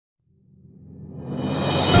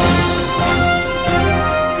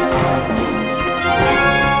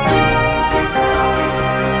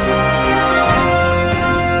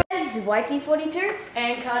Whitey42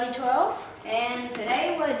 and Cardy12, and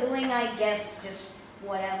today we're doing, I guess, just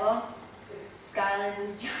whatever.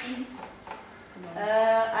 Skylanders Giants.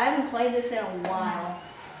 I haven't played this in a while.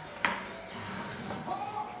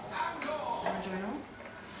 wanna join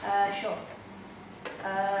on? Sure.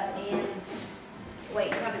 And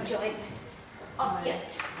wait, you haven't joined up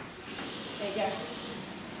yet. There you go.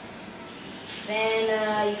 Then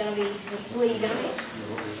you're gonna be, where are you gonna be?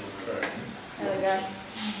 There we go.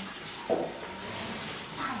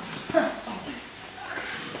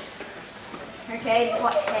 Okay,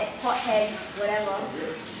 pothead, whatever.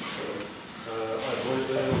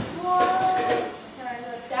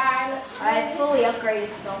 I fully upgraded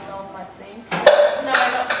stuff off, I think. No,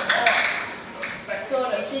 not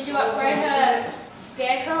sort of. Did you upgrade her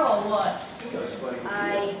scarecrow or what?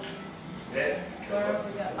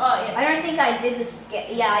 Oh yeah. I don't think I did the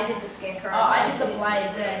I did the scarecrow. Oh, I did the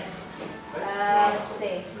blades, eh? Let's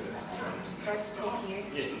see. It's supposed to take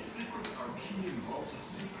you.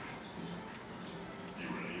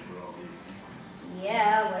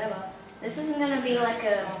 Yeah, whatever. This isn't gonna be like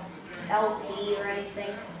a LP or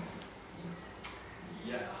anything.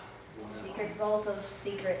 Secret Vault of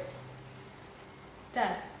Secrets.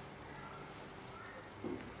 Dad.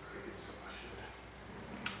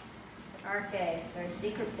 Okay, so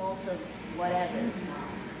Secret Vault of whatever's.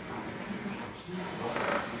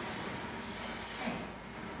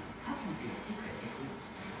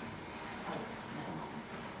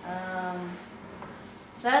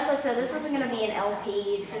 So as I said, this isn't going to be an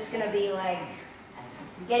LP, it's just going to be like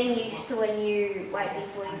getting used to a new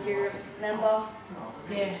Whitey42 member.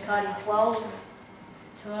 Yeah. Cardy12.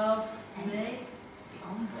 12. Me.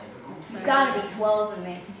 You gotta be 12 in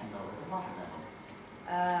me.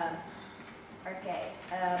 Okay,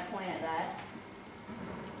 point at that.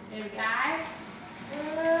 Here we go.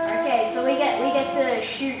 Okay, so we get to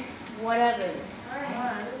shoot whatevers.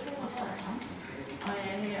 Oh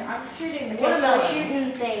yeah, here. I'm shooting Okay, watermelons. so we're shooting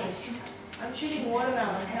things. I'm shooting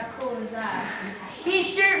watermelons. How cool is that? He's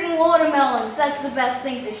shooting watermelons. That's the best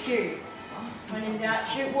thing to shoot. When in doubt,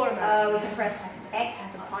 shoot watermelons. We can press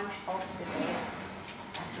X to punch obstacles.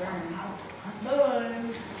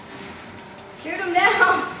 Boom. Shoot him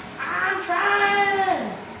down. I'm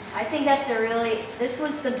trying. I think that's this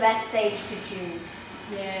was the best stage to choose.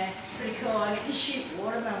 Yeah, it's pretty cool. I get to shoot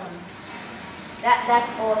watermelons.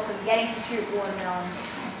 That's awesome. Getting to shoot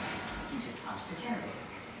watermelons.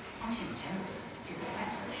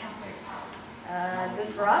 Good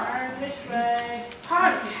for us. Turn this way.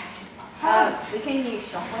 Punch. We can use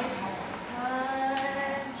shockwave.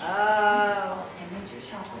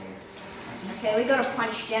 Okay, we got to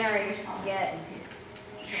punch generators to get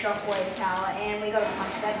shockwave power, and we got to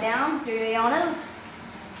punch that down. Do the honors.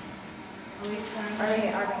 Over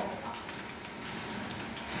here.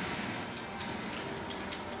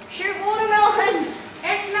 Shoot watermelons!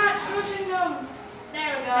 It's not shooting them.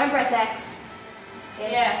 There we go. Don't press X.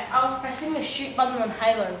 Yeah, I was pressing the shoot button on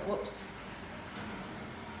Halo. Whoops.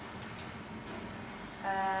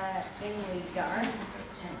 In we go.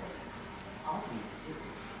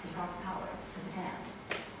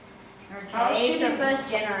 Okay, it's the first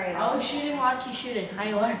generator. I was shooting like you shoot in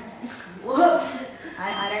Halo. Whoops.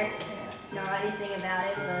 I don't know anything about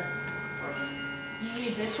it, but you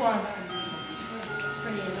use this one. It's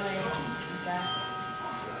pretty annoying.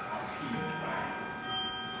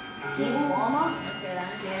 Keep warmer? Okay,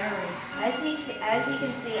 that's Scary. As you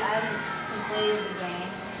can see, I haven't completed the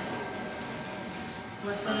game.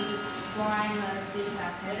 We're sort of just flying the sea We're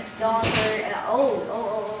packet. just going through.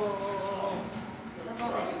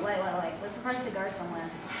 Wait. We're supposed to go somewhere.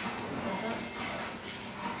 Is it?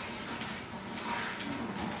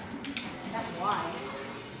 Is that why?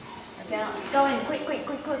 Okay, let's go in. Quick.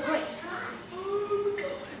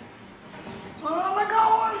 Oh my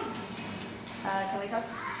god! Can we touch?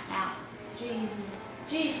 Ow.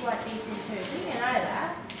 Jeez, Whitey42. You know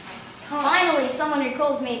that. Finally, someone who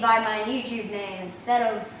calls me by my YouTube name instead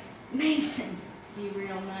of Mason. Your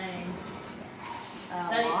real name.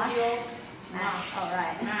 Mash. All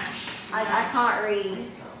right. Mash. I can't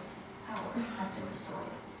read.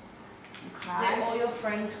 Do all your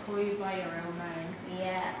friends call you by your real name?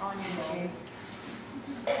 Yeah, on YouTube.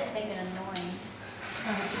 Just thinking annoying.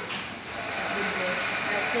 Alright,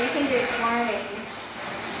 so you can do cloning.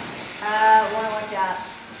 Wanna watch out.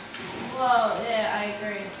 Whoa, yeah, I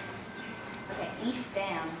agree. Okay, east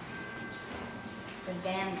down. The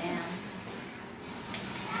dam down.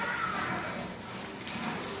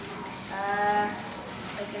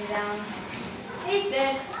 Looking down. He's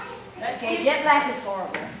dead. Okay, jetpack is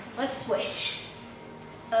horrible. Let's switch.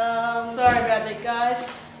 Sorry about that, guys.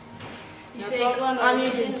 You No see, problem, I'm I'm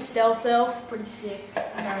using Stealth Elf, pretty sick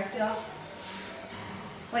character.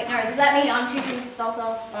 Wait, no, does that mean I'm choosing Stealth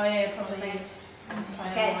Elf? Oh yeah, probably is.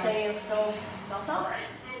 Okay, so you're still Stealth Elf?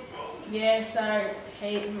 Yeah, so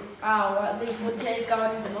he, what, the Forte's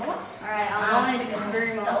going into normal? Alright, I'm going into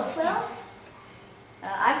Bruma. Stealth Elf?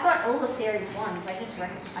 I've got all the series ones, I just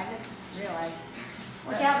realized.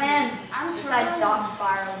 Look out, man! Besides Dark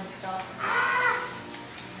Spiral and stuff. Ah!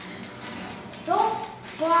 Don't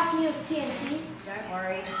blast me with TNT. Don't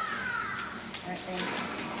worry. Don't think.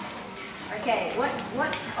 Okay, what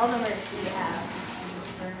other moves do you have?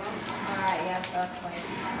 Alright, you have Earthquake.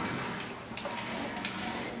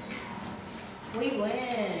 We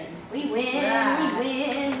win. We win,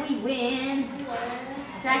 Right. we win.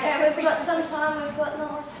 Attack Okay, it. we've got some time, we've got not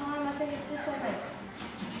enough time. I think it's this way, mate.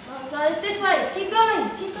 No, it's this way. Keep going,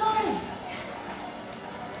 keep going.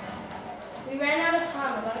 We ran out of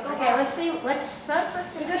time. We gotta go Okay, back. let's just see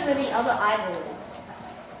where the other idol is.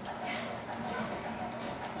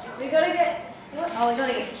 We gotta get. What? Oh, we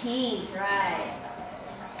gotta get keys, right.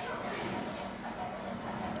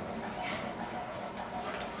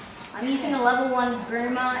 I'm using a level 1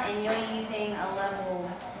 Bruma and you're using a level...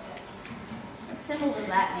 What symbol does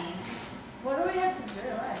that mean? What do we have to do?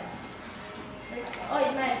 Oh,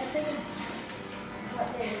 nice. I think it's. What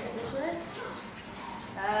day is it? This way?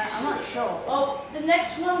 I'm not sure. Oh, the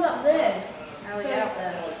next one's up there. How we get up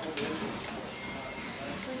there?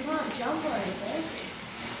 We can't jump or anything.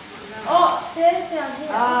 No. Oh, stairs down here.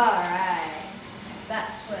 Alright.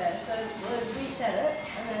 That's where. So we'll reset it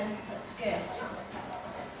and then let's go.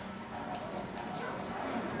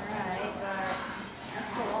 Alright, but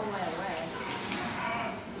that's a long way away.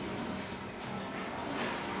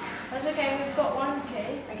 That's okay, we've got one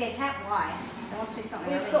key. Okay, tap Y. There must be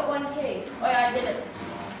something. We've got one key. Oh yeah, I did it.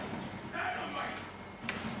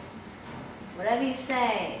 Whatever you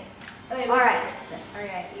say. Okay, Alright.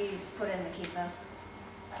 Alright, you put in the key first.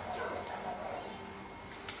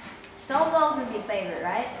 Stealth Elf is your favorite,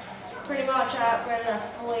 right? Pretty much I upgraded her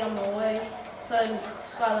fully on the way for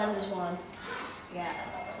Skylanders 1. Yeah.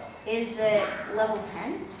 Is it level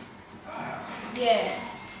 10? Yeah.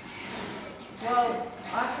 Well,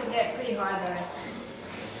 I forget pretty high though.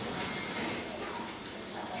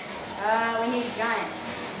 We need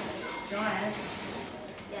giants. Giants.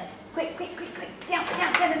 Yes. Quick. Down.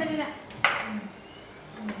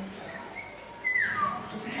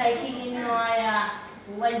 Just taking in my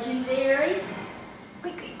legendary.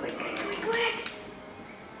 Quick.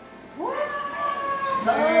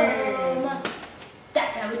 Boom.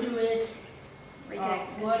 That's how we do it.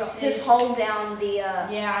 Reconnect. Just hold down the.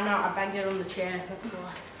 Yeah, I know. I banged it on the chair. That's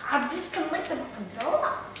why. I disconnected the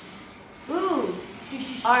controller. Ooh.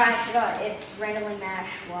 Alright, I forgot. It's randomly mash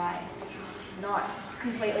Y. Not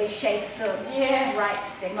completely shake the right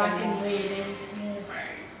stick. Like in weird is.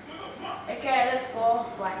 Yeah. Okay, let's go.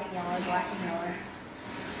 It's black and yellow. That's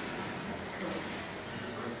cool.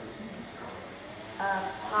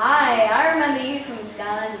 Hi, I remember you from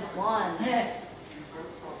Skylanders 1.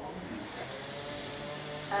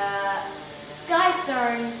 Sky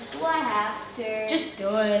Stones, do I have to? Just do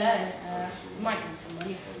it, eh? Might get some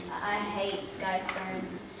money. I hate Sky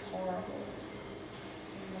Stones, it's horrible.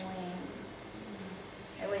 It's annoying.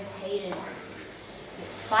 I always hated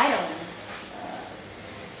Spiderlings.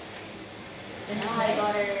 Now I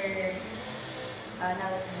got her. No,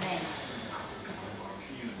 this is name.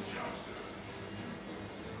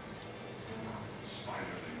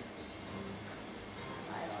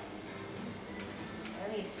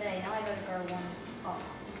 What do you say? Now I gotta go one that's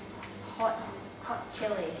hot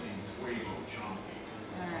chili.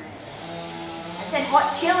 Alright. I said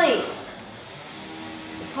hot chili!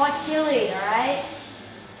 It's hot chili, alright?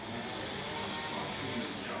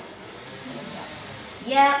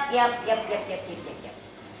 Yep.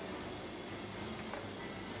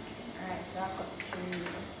 Alright, so I've got 2, 3.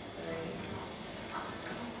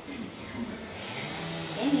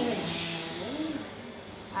 Didn't even shoot.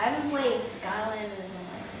 I haven't played Skylanders in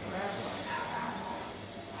like forever.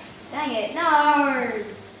 Dang it, no!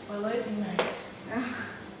 We're losing these. I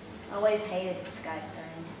always hated Sky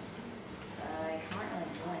Stones. I can't really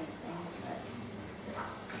do anything besides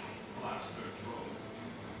this.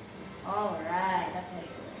 Alright, that's how you do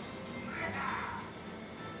it.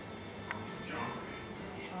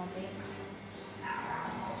 Chompy.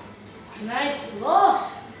 Nice loss.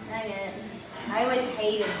 Dang it. I always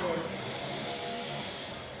hated this.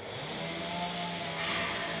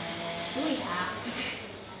 Do we have to?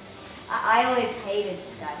 I always hated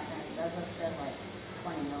Sky Stones, as I've said like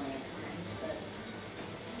 20 million times, but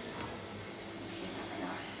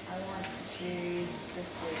I want to choose this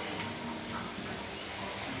dude.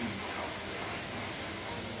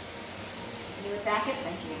 stack it.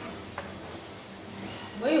 Thank you.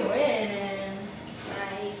 We win.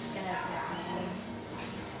 He's gonna attack me.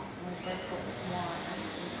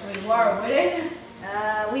 We were winning?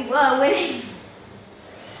 We were winning.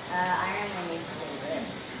 Iron Man needs to do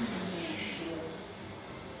this. Shield.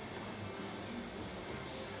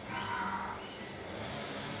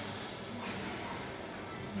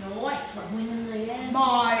 Nice, I'm winning the end.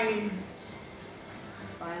 Mine.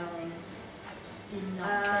 Spiderlings. Did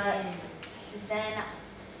nothing. Then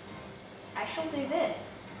I shall do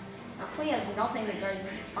this. Hopefully he has nothing that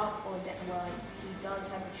goes up or down. Well, he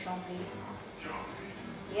does have a chompy.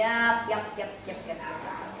 Yep.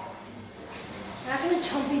 How can a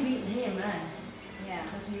chompy beat him, man? Yeah.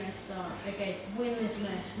 That's messed up. Okay, win this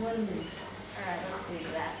match, win this. Alright, let's do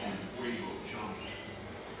that then.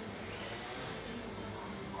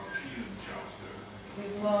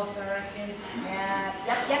 We've lost, I reckon. Yeah.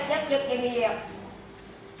 Yep.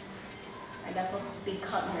 I guess I'll be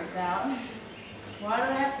cutting this out. Why do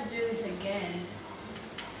I have to do this again?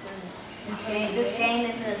 Because this game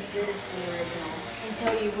isn't as good as the original.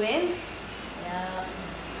 Until you win? Yeah.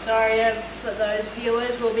 Sorry for those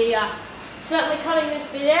viewers, we'll be certainly cutting this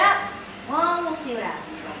bit out. Well, we'll see what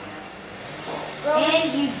happens on this.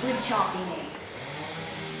 And you would chompy me.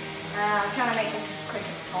 I'm trying to make this as quick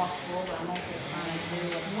as possible, but I'm also trying to do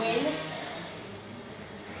what's win. necessary.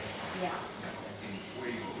 Yeah, that's it.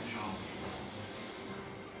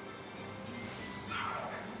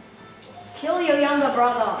 Kill your younger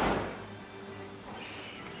brother.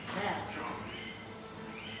 Yeah.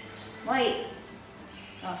 Wait.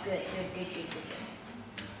 Oh, good.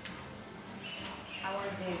 I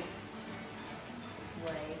want to do.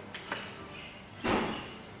 Wait.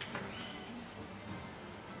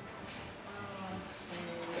 Let's see.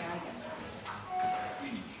 Yeah, I guess I'll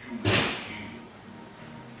do this.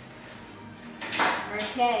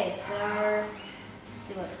 Okay, so let's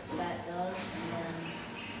see what that does, and then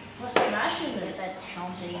We're smashing get this. that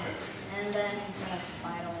chompy, and then he's gonna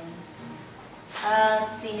spiderlings.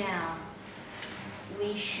 Let's see now.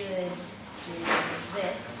 We should do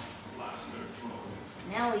this.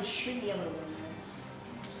 Now we should be able to win this.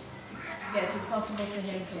 Yeah, it's impossible for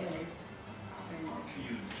him to win.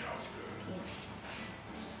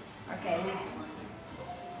 Okay, we've won.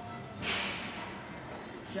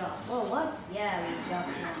 Just. Whoa, what? Yeah, we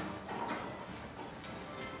just won.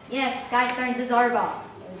 Yes, Skystones is over.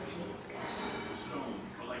 It was hated Skystones.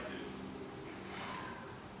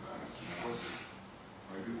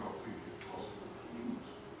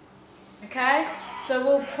 Okay, so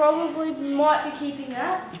we'll probably might be keeping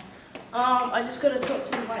that. I just got to talk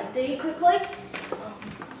to my D quickly.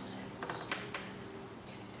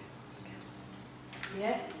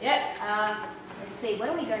 Yeah. Let's see, where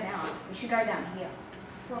do we go now? We should go down here.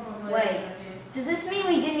 Probably. Wait, does this mean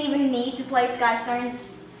we didn't even need to play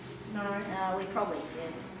Skystones? No. We probably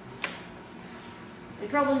did. We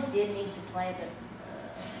probably did need to play, but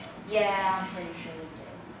yeah, I'm pretty sure we did.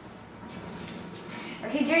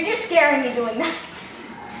 Okay, you're just scaring me doing that.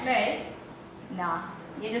 Me? Nah,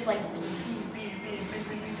 you're just like.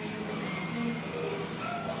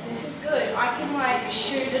 This is good. I can like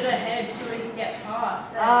shoot it ahead so we can get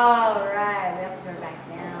past that. Oh right, we have to go back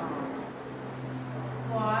down.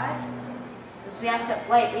 Why? Because we have to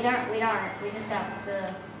wait. We don't. We just have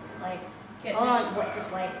to like. Get Hold this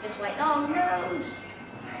on. right. Just wait. Oh no.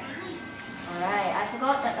 All right. I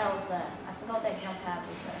forgot that was there. I forgot that jump pad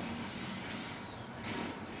was there.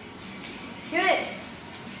 Shoot it.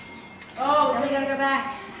 Oh, Then we gotta go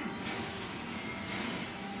back.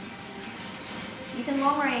 You can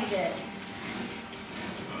long range it.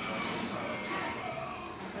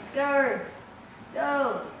 Let's go. Let's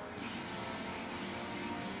go.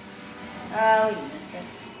 Oh, you missed it.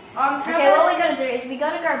 Okay, what we gotta do is we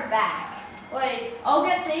gotta go back. Wait, I'll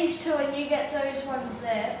get these two and you get those ones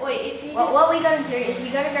there. Wait, if you Well, what we gotta do is we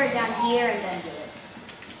gotta go down here and then do it.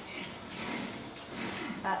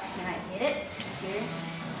 Can I hit it? Here.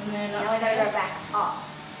 And then Now we gotta go back up.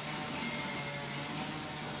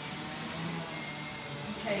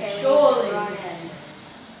 Okay, Okay, we surely. need to run in.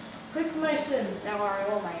 Quick motion. Don't worry,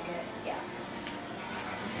 we'll make it. Yeah.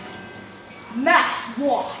 Max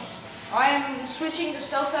wide. I am switching to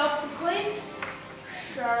stealth elf quickly.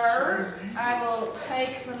 So I will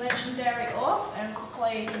take the legendary off and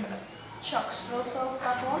quickly chuck stealth elf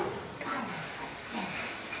back on.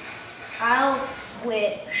 I'll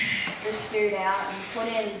switch this dude out and put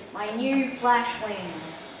in my new flash wing.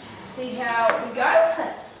 See how we go with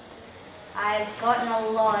it. I've gotten a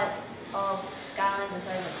lot of Skylanders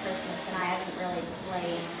over Christmas and I haven't really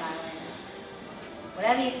played Skylanders.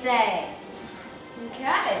 Whatever you say.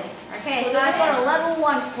 Okay. Okay, so I've got a level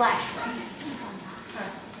 1 flash wing.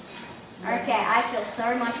 Okay, I feel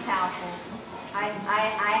so much powerful. I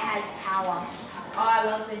has power. Oh, I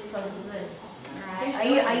love these puzzles. Alright.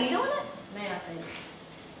 Are you doing it? Me, I think.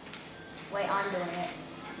 Wait, I'm doing it.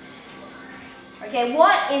 Okay,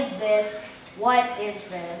 what is this? What is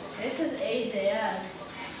this? This is easy,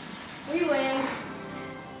 yes. We win.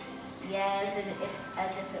 Yes,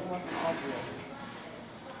 as if it wasn't obvious.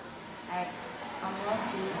 I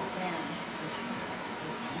unlock these down.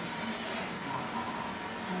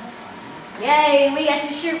 Yay, we get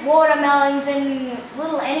to shoot watermelons and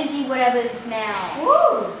little energy whatevers now.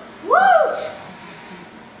 Woo! Woot!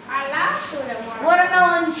 I love shooting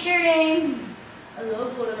Watermelon shooting. I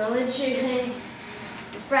love watermelon shooting.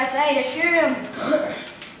 Just press A to shoot him.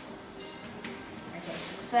 Okay,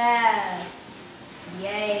 success.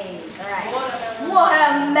 Yay. Alright.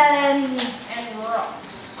 Watermelons. And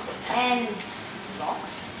rocks. And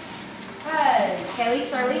rocks. Hey. Okay,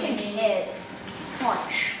 so we can hit.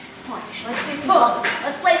 Punch. Let's do some blocks.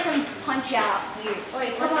 Let's play some punch out.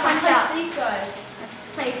 Wait, let's punch out these guys. Let's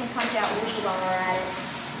play some punch out Wii while we're at it.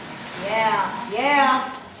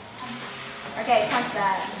 Yeah. Okay, punch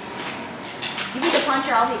that. You be the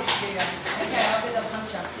puncher, I'll be the shooter. Okay, I'll be the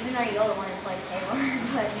puncher. Even though you're the one who plays Halo,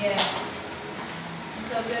 but yeah.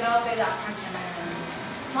 So good, I'll be that puncher man.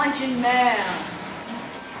 Punching man.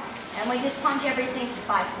 And we just punch everything for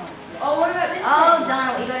 5 points. Yeah. Oh, what about this Oh, thing?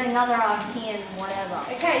 done it. We got another key and whatever.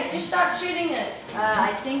 Okay, just start shooting it.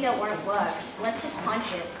 I think that won't work. Let's just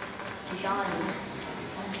punch it. It's done.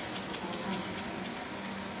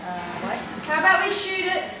 What? How about we shoot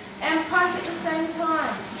it and punch at the same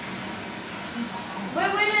time?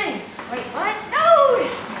 We're winning. Wait, what? No!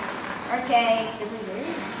 Okay, did we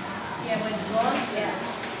lose? Yeah, we lost. Yeah.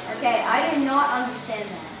 Okay, I do not understand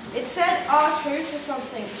that. It said R2 for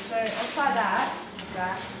something, so I'll try that.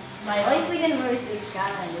 Okay. Later. At least we didn't lose these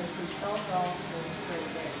Skylanders, because Stealth Elf was pretty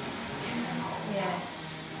good. Yeah.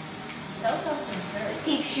 Stealth Elf is very Just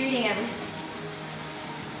keep shooting everything.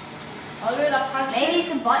 I'll do the punch. Maybe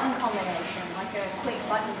it's a button combination, like a quick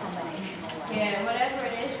button combination or whatever. Yeah, whatever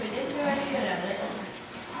it is, we didn't do any good at it.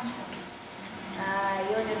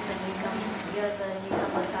 You're just the newcomer. You're the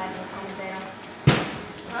newcomer type of commentator.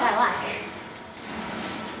 Which I like.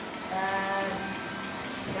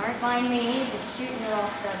 Don't mind me, just shooting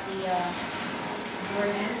rocks at the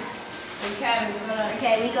bridges. Okay,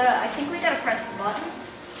 we gotta, I think we gotta press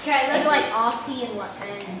buttons. Okay, let's like RT and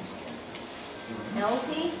LT.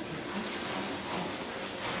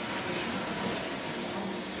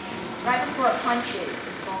 Right before it punches,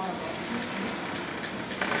 it's vulnerable.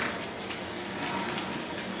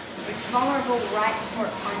 It's vulnerable right before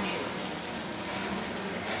it punches.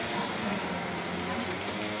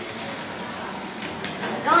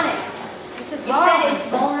 Done it. This is It said it's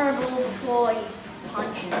vulnerable before he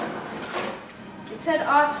punches. It said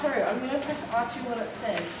R2. I'm going to press R2 what it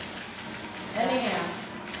says. Anyhow.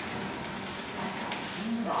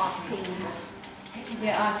 The RT.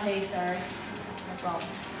 Yeah, RT, sorry. No problem.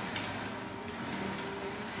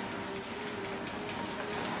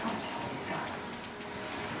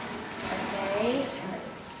 Okay,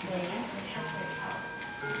 let's see.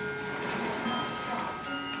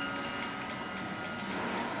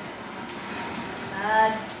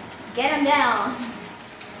 Get him down.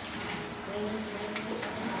 Swing.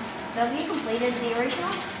 So have you completed the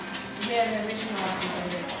original? Yeah, the original I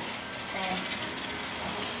completed. Same.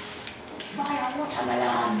 Fire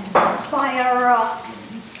watermelon. Fire rocks.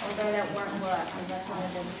 Although that won't work because that's not a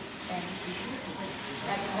good thing.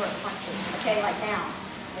 That's before it punches. Okay, like now.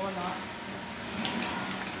 Or not.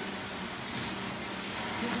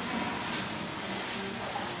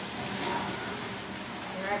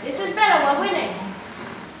 This is better, we're winning.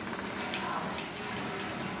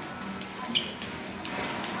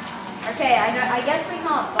 Okay, I guess we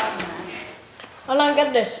can't button mash. Hold on,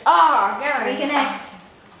 get this. Ah, Gary. Reconnect.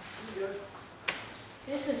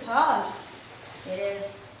 This is hard. It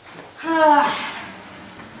is.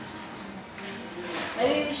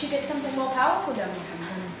 Maybe we should get something more powerful done.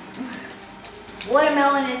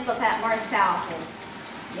 Watermelon is the most powerful.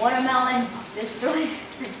 Watermelon destroys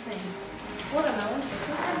everything. Watermelon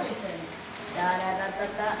fixes everything.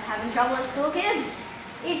 Having trouble at school, kids?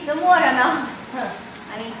 Eat some watermelon. Huh.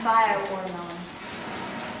 I mean fire watermelon.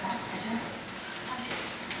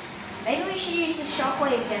 Maybe we should use the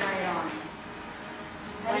shockwave generator on him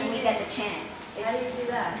when we get the chance. How do you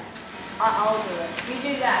do that? I'll do it. You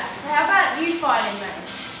do that. So how about you fighting me?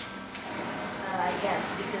 I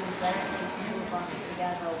guess, because I don't think two of us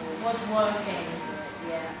together Was working.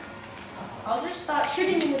 Yeah. I'll just start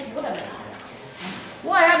shooting you with watermelon.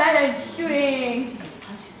 Watermelon shooting!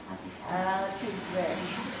 Let's use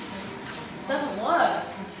this. It doesn't work.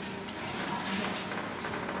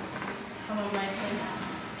 on, Mason.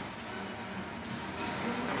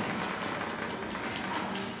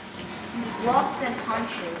 He blocks and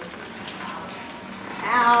punches.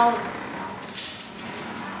 Ows.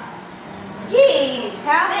 Gee,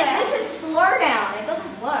 this is slow down. It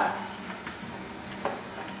doesn't work.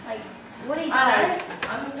 Like, what he does.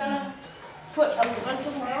 I'm gonna put a bunch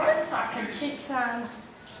of watermelons so I can shoot some.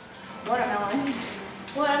 Watermelons.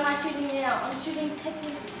 What am I shooting now? I'm shooting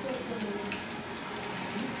technical things.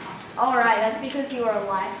 Alright, that's because you were a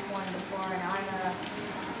life one before and I'm a...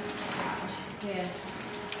 Yeah.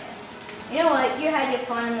 You know what? You had your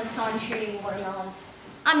fun in the sun shooting watermelons.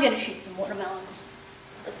 I'm gonna shoot some watermelons.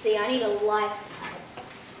 Let's see, I need a life type.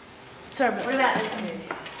 Sorry, but What about this dude?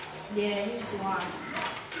 yeah, he's lying.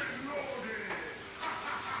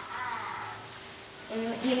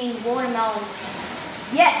 You mean watermelons?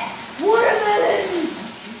 Yes! Watermelons!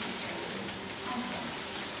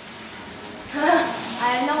 I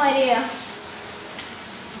have no idea.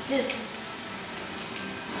 Just...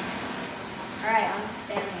 Alright, I'm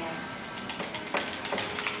spamming X.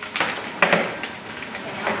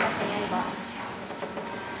 Okay, now I'm pressing any button.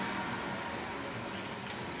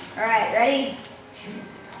 Alright, ready?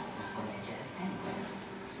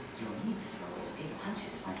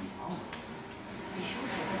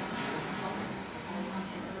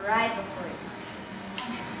 Right before it.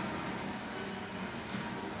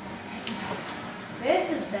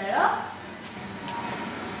 This is better.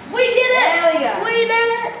 We did it! There we go. We did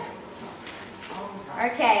it!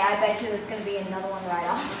 Okay, I bet you there's going to be another one right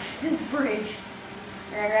off this bridge.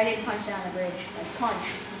 Alright, ready to punch down the bridge. Like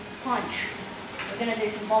punch, punch. We're going to do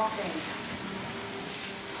some boxing.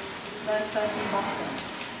 First person boxing.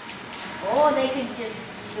 Or they could just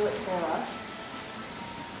do it for us.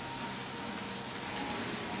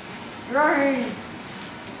 Drones!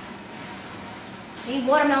 See,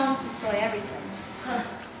 watermelons destroy everything. Huh.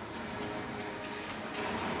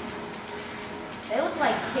 They look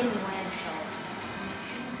like hidden land shells.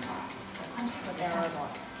 But they're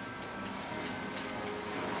robots.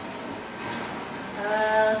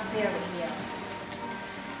 Let's see over here.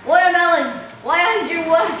 Watermelons! Why aren't you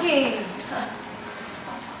working?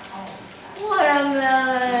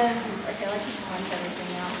 Watermelons! Okay, let's just punch everything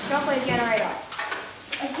now. Chocolate generator.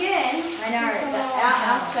 Again? I know,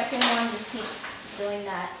 our second one just keeps doing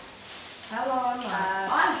that. How long?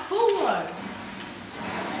 I'm full though.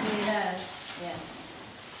 It does. Yeah.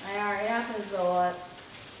 I know, it happens a lot.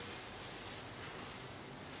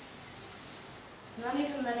 Not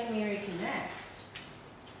even letting me reconnect.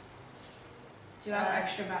 Do you have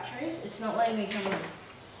extra batteries? It's not letting me come in.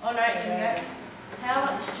 Oh no, it can go. How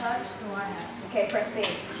much charge do I have? Okay, press B.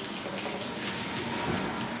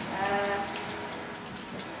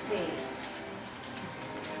 Let's see.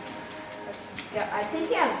 Let's go. I think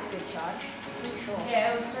you have a good charge. Pretty sure.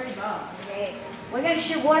 Yeah, it was $3. Okay, we're gonna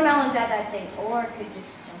shoot watermelons at that thing, or it could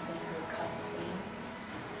just jump into a cutscene.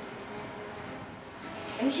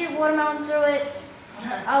 Can you shoot watermelons through it?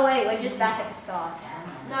 Oh wait, we're just back at the start.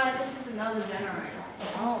 No, this is another generator.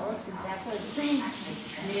 Oh, it looks exactly the same.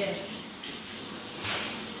 Yeah.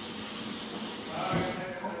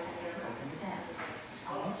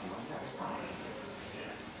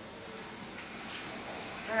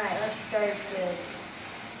 Alright, let's start with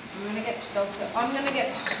I'm gonna get stealth. I'm gonna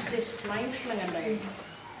get this flame slinger dude.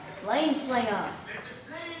 Flame Slinger.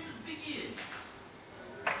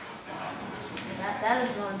 That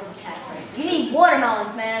is not a good catchphrase. You need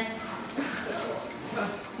watermelons, man.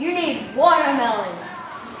 You need watermelons.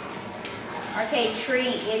 Okay,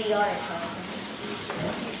 tree, idiotic person.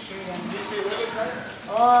 Let's just shoot him.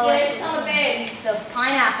 Oh, Yeah, let's it's on the bed. use the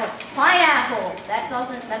pineapple. Pineapple!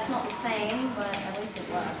 That's not the same, but at least it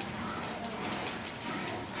works.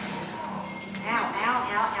 Ow, ow,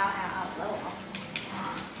 ow, ow, ow, ow. Blow up.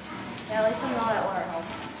 Yeah, at least I'm not at water health.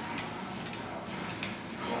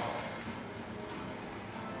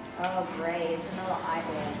 Oh, great. It's another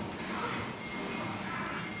eyeballs.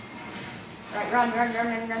 Right, run, run, run,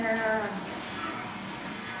 run, run, run, run.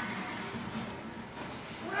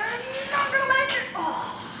 We're not gonna make it!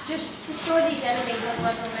 Oh. Just destroy these enemies,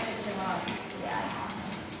 otherwise we'll make it too hard. Yeah, I guess.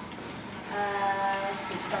 Let's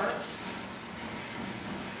see, dirt.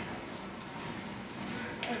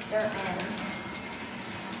 Dirt man.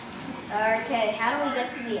 Okay, how do we get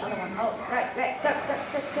to the other one? Oh, right, dirt.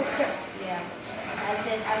 Yeah. As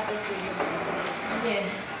if we would. Yeah.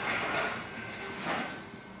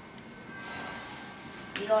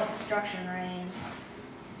 You got destruction range.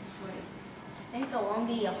 Sweet. I think the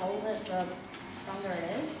longer you hold it, the stronger it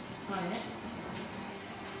is. Oh yeah.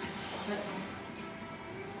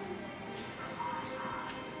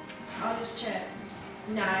 I'll just check.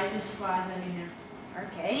 Nah, it just flies anyhow.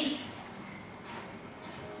 Okay.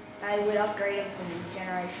 I would upgrade him from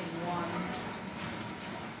Generation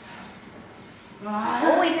 1.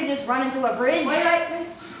 Or we could just run into a bridge. Wait.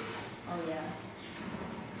 Oh yeah.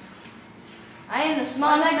 I am the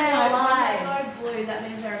smartest man alive. When they go blue, that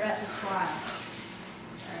means they're about to fly.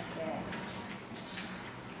 Okay.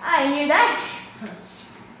 I knew that.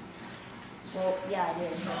 Well, yeah, I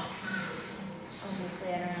did. But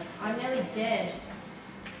obviously, I don't know. I'm nearly dead.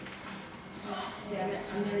 Damn it,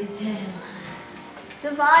 I'm nearly dead.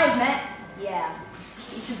 Survive, Matt. Yeah.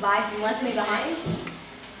 You survived and left me behind. Is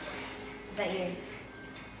that you?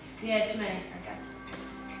 Yeah, it's me. Okay.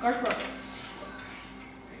 Go for it.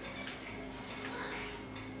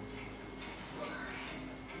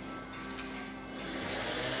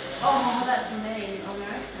 Oh, that's me. Oh no,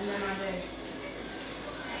 and then I do.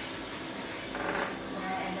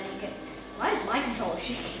 And then you get. Why is my controller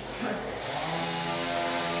shaking?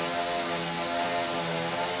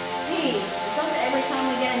 Jeez, it does it every time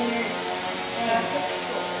we get in here.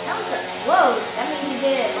 That was the. Whoa, that means you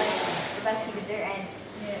did it like the best you could do. And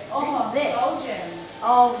Yeah. Who's this? Soul Gem.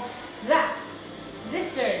 oh, Zach.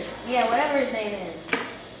 This dude. yeah, whatever his name is.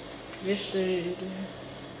 This dude.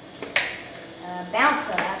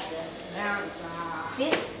 Bouncer, that's it. Bouncer.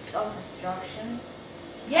 Fists of Destruction.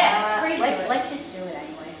 Yeah, let's just do it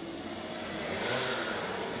anyway.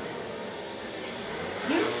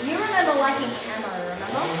 You remember liking camera,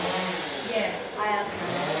 remember? Yeah. I have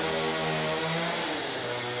camera.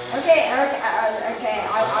 Okay.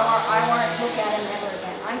 I won't look at him ever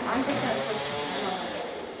again. I'm just gonna switch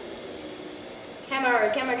to camera, I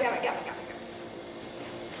guess. Camera.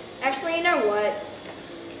 Actually, you know what?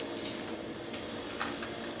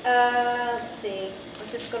 Let's see.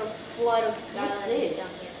 I've just got a flood of Skylanders down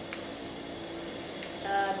here.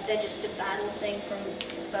 They're just a battle thing from the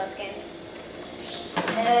first game.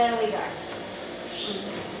 There we go.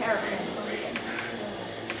 Terrapin.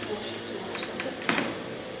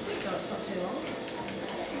 So it's not too long.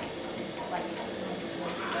 Like this.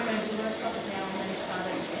 Okay, do you want to stop it now and then start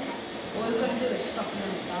it again? All we've got to do is stop and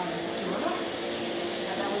then start it. Do you want to?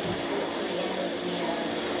 And then we'll just do it to the end of the level.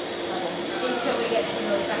 Until we get to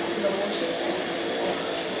go back to the warship.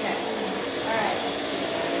 Okay. Alright.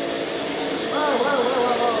 Whoa.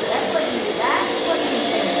 That's what you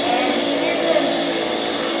do. And here's the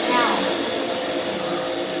now.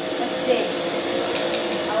 Let's dig.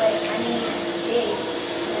 Oh wait, I need dig.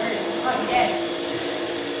 Oh, yeah.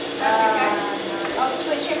 That's okay. I'll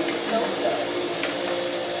switch him to stealth though.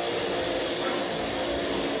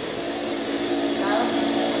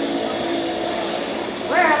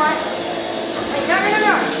 Where am I? Wait, no.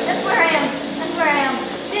 That's where I am.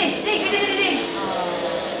 Dig.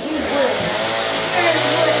 Use wood.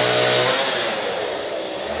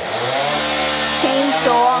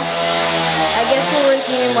 Chainsaw. I guess we'll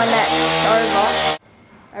resume when that's over.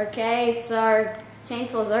 Okay, so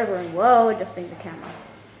chainsaw's over and whoa, adjusting the camera.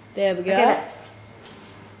 There we go. Okay,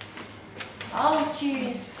 I'll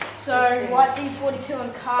choose. So, White D42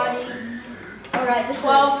 and Cardy Alright, this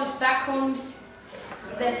 12 is back on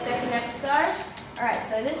their second episode. Alright,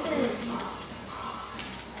 so this is.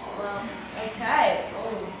 Well, Okay.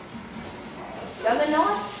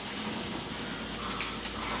 Juggernauts?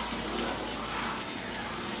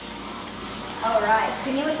 Alright,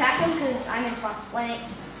 can you attack him? Because I'm in front. Alright,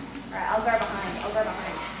 I'll go behind.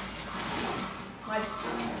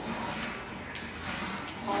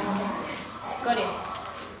 Got him.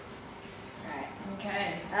 Alright. Okay.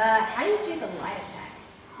 How do you do the light attack?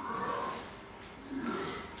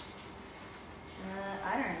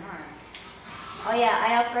 I don't know. Oh yeah,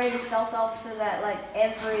 I upgraded Stealth Elf so that like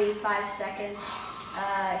every 5 seconds,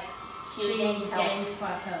 she gains health. Gains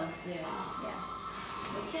 5 health, yeah. Yeah.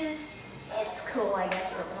 Which is, it's cool I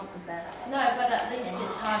guess, but not the best. No, but at least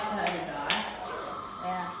it's hard for her to die.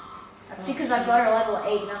 Yeah. That's because I've got her level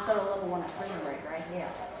 8 and I've got a level 1 at prison break right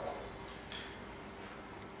here.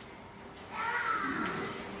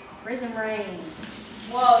 Prison Rain.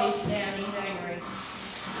 Whoa, he's down, he's angry.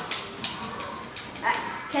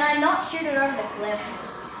 Can I not shoot it over the cliff?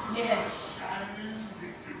 Yeah.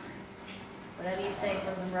 Whatever you say,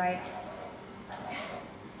 Prison Break.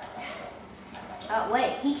 Oh,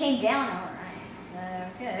 wait, he came down,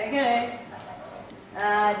 alright. Okay.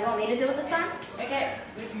 Do you want me to do it this time? Okay,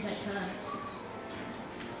 we can take turns.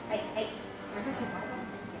 Hey.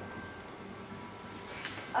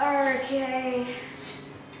 Okay.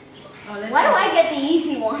 Oh, Why do I get the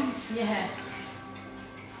easy ones? Yeah.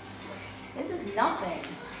 This is nothing.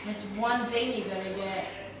 It's one thing you gotta get.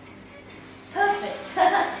 Perfect.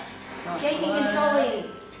 Shaking Control-E.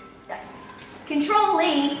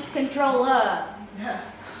 Control-E, controller.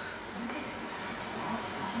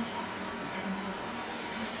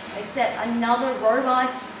 Except another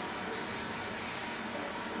robot.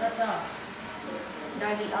 That's us.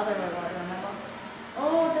 No, the other robot, remember?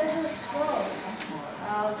 Oh, there's a scroll.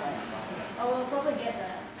 Oh, okay. Oh, we'll probably get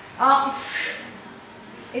that. Oh,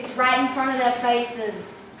 it's right in front of their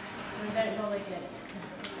faces. We don't probably get it.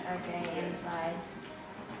 Okay, inside.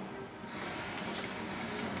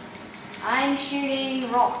 I'm shooting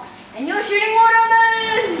rocks, and you're shooting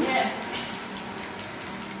watermelons! Yeah.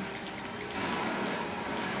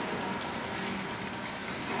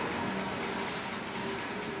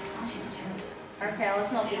 Okay,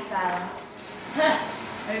 let's not be silent.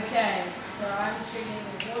 Okay, so I'm shooting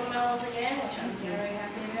watermelons again, which I'm very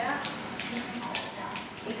happy about.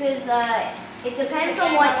 Because it depends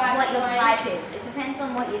on what your type is. It depends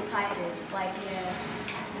on what your type is. Like,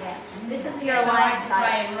 yeah. This is your life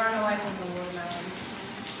type. Play, run away from the watermelons.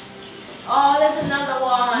 Oh, there's another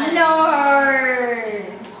one. No.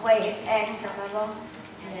 Wait, it's X, remember?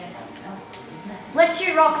 Yeah. Let's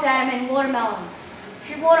shoot rocks at him and watermelons.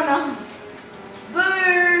 Shoot watermelons.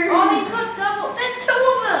 Boom! Oh, he's got double. There's two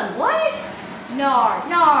of them. What? Nar.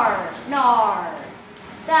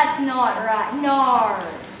 That's not right. Nar.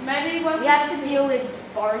 Maybe he wasn't. We have to deal with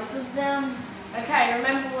both of them. Okay,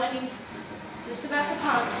 remember when he's just about to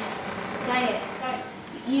punch. Dang it. Don't.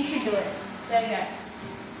 You should do it. There we go.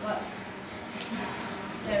 Let's.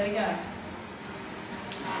 There we go.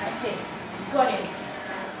 That's it. Got him.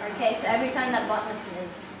 Okay, so every time that button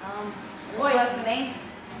appears, this Wait. work for me?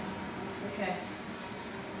 Okay.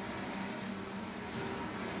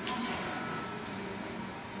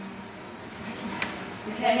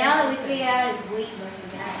 Okay, now that we figured out his weakness, we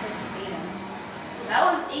can actually defeat him. That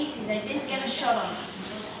was easy. They didn't get a shot on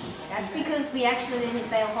us. That's because we actually didn't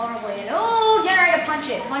fail horribly. And oh, generator, punch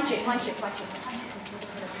it.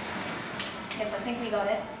 Yes, I think we got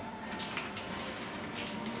it.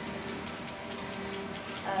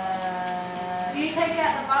 You take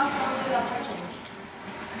out the bumps, I'll do the punching.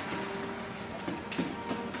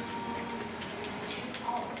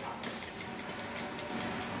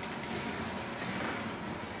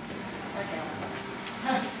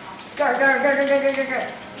 Go.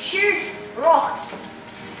 Shoot rocks.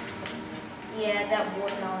 Yeah, that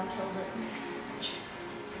watermelon killed it.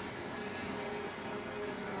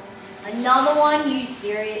 Another one? You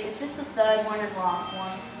serious? Is this the third one and last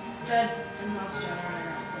one? Third and last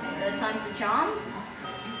generator. Third time's the charm?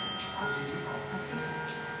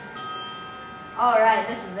 Alright,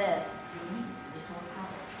 this is it.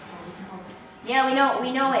 Yeah, we know it.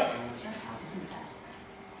 We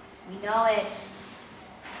know it.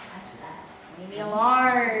 Leave me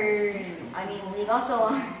alone. I mean, leave us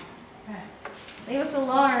alone. Leave us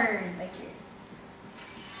alone. Thank you.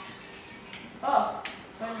 Oh,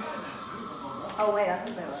 bonuses. Oh wait, I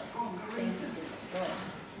thought they were things you could destroy.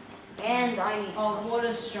 And I need... Oh,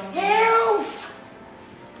 water's strong. Health!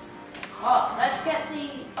 Oh, let's get the...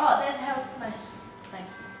 Oh, there's a health mess.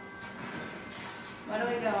 Thanks. Where do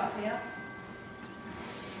we go? Up here?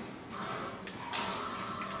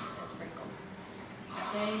 That's pretty cool.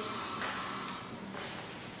 These.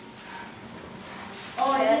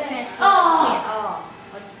 Oh, Okay, that yes. transforms Oh! here. Oh,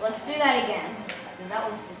 let's do that again. Because that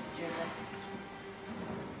was just stupid.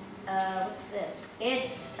 What's this?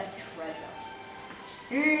 It's a treasure.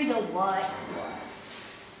 Through the white woods.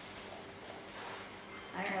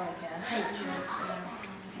 I don't really care. Hate you.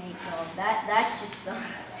 Thank God. That's just so.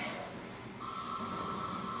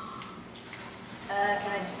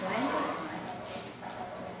 Can I just go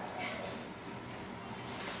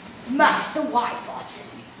in? Mash the white button.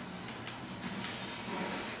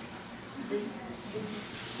 This.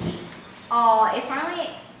 Oh, if only.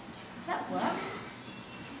 Does that work?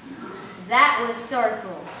 That was so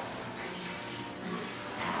cool.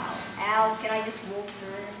 Owls, can I just walk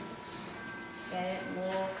through? Get it,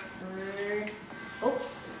 walk through. Oh.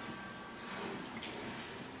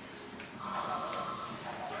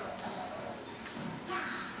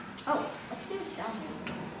 Oh, let's see what's down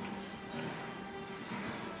here.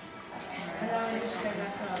 And then we just go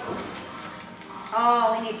back up.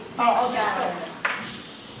 Oh, we need to take Skylanders.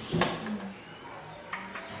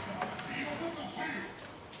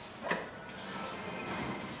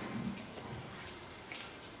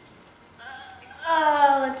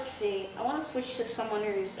 Let's see. I want to switch to someone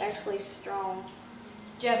who's actually strong.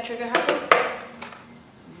 Do you have trigger happy?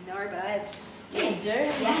 No, but I have. Yes. You do?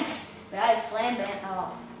 Yes, but I have slam band.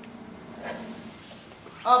 Oh.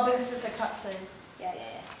 Oh, because it's a cutscene. Yeah.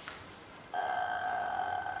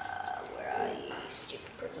 Where are you,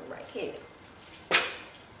 stupid person? Right here.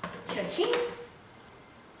 Cha-ching.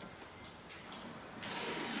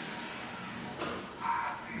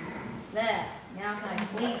 There. Now can I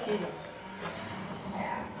please do this?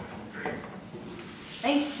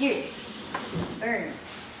 Thank you. Burn.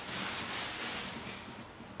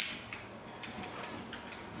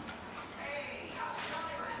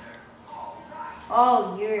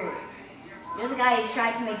 Oh, you're the guy who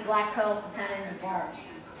tried to make black pearls to turn into bombs.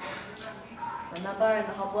 Remember in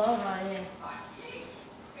the hobo? Oh, yeah.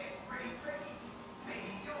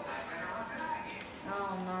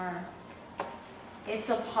 Oh no. It's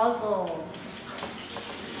a puzzle.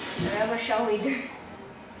 Whatever shall we do?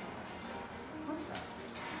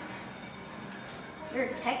 You're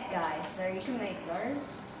a tech guy, so you can make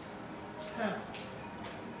those. Huh.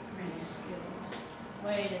 Pretty skilled.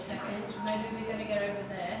 Wait a second. Maybe we're gonna get over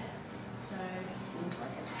there. So Seems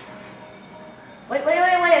like it. Wait.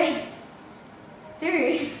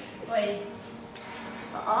 Dude. wait.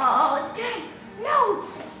 Oh, dang. No.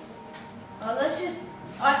 Oh, let's just.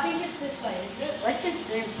 I think it's this way, is it? Let's just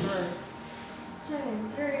zoom through. Zoom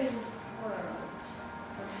through the world.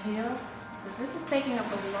 From here. Because this is taking up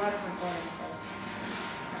a lot of recording space.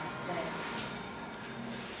 Let's say.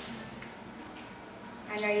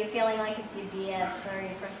 And are you feeling like it's your DS, or are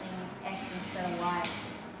you pressing X instead of Y?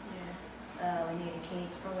 Yeah. We need a key.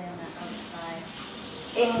 It's probably on that other side.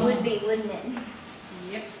 It would be, wouldn't it?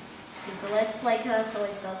 Yep. Because the Let's Play curse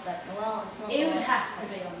always does that. Well, it's not. It the would Let's have to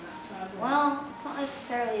Play. be on that side. Well, it's not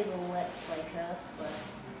necessarily the Let's Play curse, but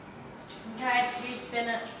Okay, you spin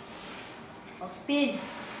it. I'll spin.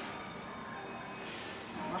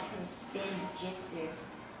 Master spin jitsu.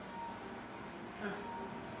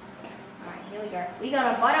 Alright, here we go. We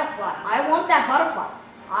got a butterfly. I want that butterfly.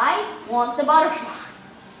 I want the butterfly.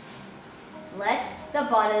 Let the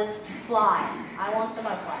butters fly. I want the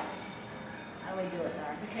butterfly. How do we do it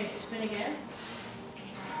though? Okay, spin again.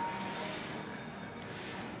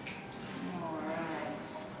 Alright.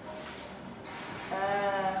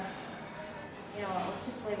 You know what, let's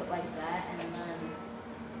just leave it like that and then...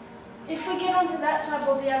 If we get onto that side,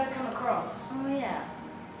 we'll be able to come across. Oh yeah.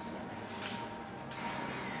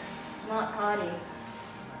 Smart Cardy.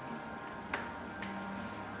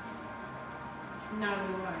 No,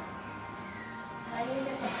 we won't. How do you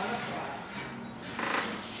get the butterfly?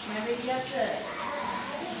 Maybe you have to...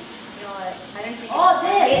 You know what, I don't think... Oh,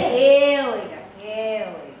 there! Here we go. Here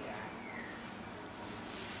we go.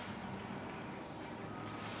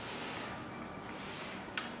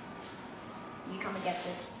 You come and gets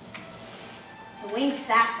it. It's a winged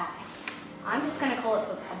sapphire. I'm just gonna call it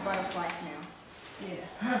for a butterfly now. Yeah.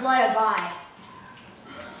 Flutter by.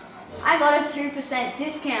 I got a 2%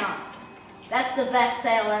 discount. That's the best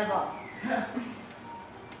sale ever.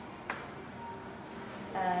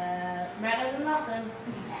 It's better than nothing.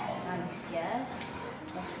 I guess.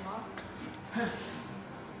 Question mark.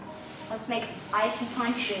 Let's make icy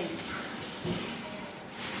punches.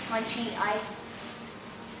 Punchy ice.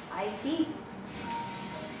 Icy.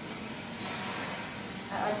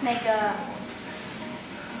 Let's make a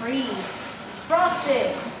freeze.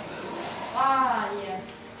 Frosted. Ah, yes.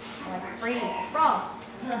 Like freeze. Frost.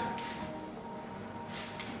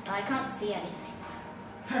 I can't see anything.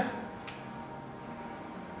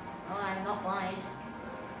 Well, I'm not blind.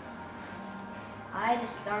 I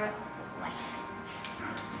just don't like it.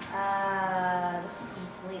 This is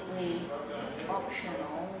completely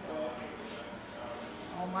optional, but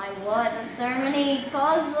oh my word, there's so many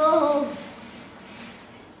puzzles!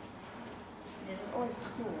 This is always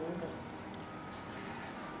cool, but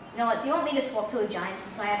you know what, do you want me to swap to a giant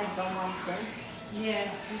since I haven't done one since?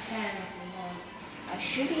 Yeah, you can if you want. I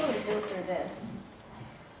should be able to do it through this.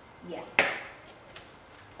 Yeah.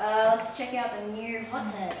 Let's check out the new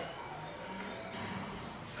hothead.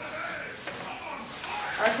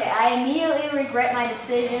 Okay, I immediately regret my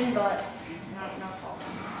decision, but no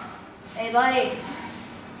problem. Hey, buddy.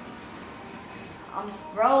 I'm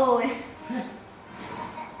throwing.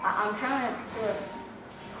 I'm trying to do a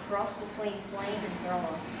cross between flame and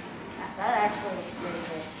thrower. That actually looks pretty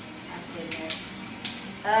good, I have to admit.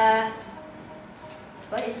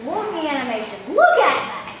 But his walking animation, look at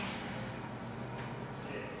that!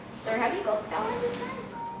 Sir, have you got Skylanders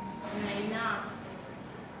friends? Maybe not.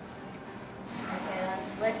 Okay, then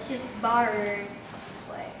let's just borrow this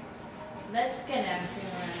way. Let's get everything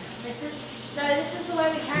around. This is the way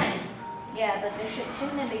we came. Yeah, but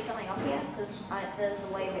shouldn't there be something up here? Because there's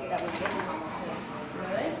a way that we didn't come up here.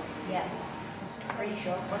 Really? Yeah, pretty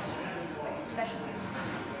sure. What's a special thing?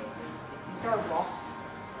 You throw rocks.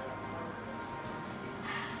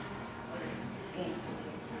 This game's good.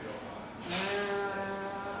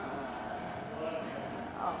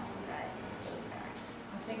 Oh, right.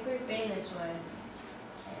 I think we've been this way.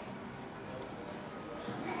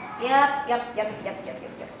 Yep.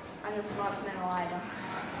 I'm the smartest man alive.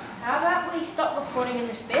 How about we stop recording in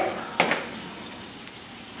this bit?